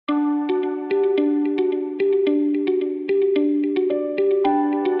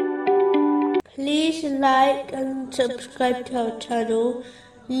like and subscribe to our channel.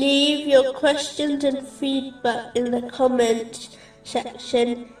 Leave your questions and feedback in the comments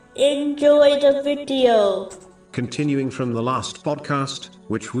section. Enjoy the video. Continuing from the last podcast,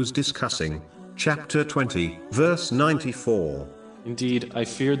 which was discussing chapter 20, verse 94. Indeed, I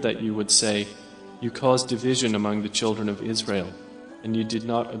feared that you would say, "You caused division among the children of Israel, and you did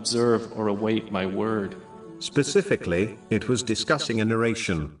not observe or await my word." Specifically, it was discussing a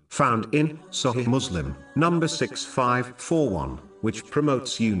narration found in Sahih Muslim, number 6541, which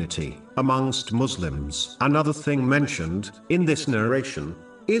promotes unity amongst Muslims. Another thing mentioned in this narration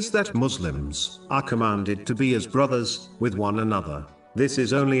is that Muslims are commanded to be as brothers with one another. This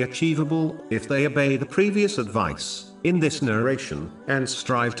is only achievable if they obey the previous advice in this narration and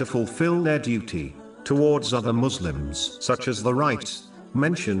strive to fulfill their duty towards other Muslims, such as the rights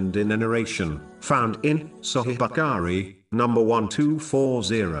mentioned in a narration found in Sahih Bukhari, number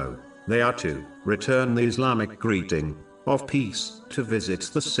 1240. They are to return the Islamic greeting of peace, to visit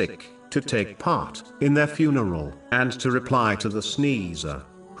the sick, to take part in their funeral, and to reply to the sneezer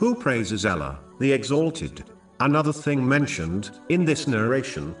who praises Allah, the Exalted. Another thing mentioned in this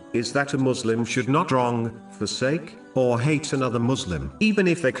narration is that a Muslim should not wrong, forsake, or hate another Muslim. Even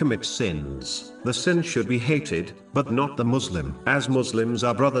if they commit sins, the sin should be hated, but not the Muslim. As Muslims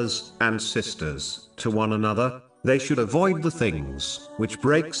are brothers and sisters to one another, they should avoid the things which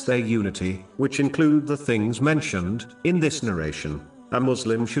breaks their unity, which include the things mentioned in this narration. A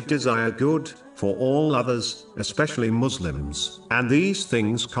Muslim should desire good for all others, especially Muslims, and these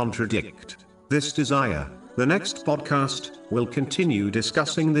things contradict this desire. The next podcast will continue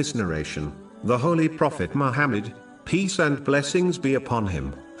discussing this narration. The Holy Prophet Muhammad, peace and blessings be upon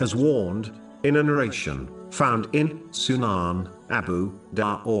him, has warned, in a narration found in Sunan Abu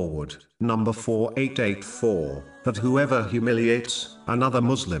Dawud, number 4884, that whoever humiliates another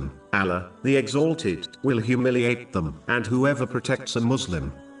Muslim, Allah, the Exalted, will humiliate them, and whoever protects a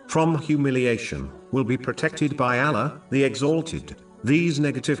Muslim from humiliation will be protected by Allah, the Exalted. These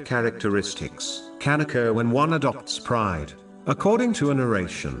negative characteristics can occur when one adopts pride. According to a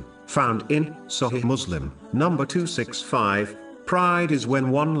narration found in Sahih Muslim, number 265, pride is when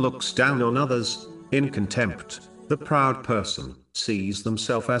one looks down on others in contempt. The proud person sees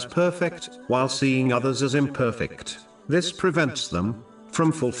themselves as perfect while seeing others as imperfect. This prevents them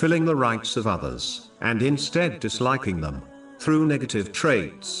from fulfilling the rights of others, and instead disliking them. Through negative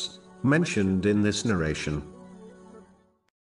traits mentioned in this narration,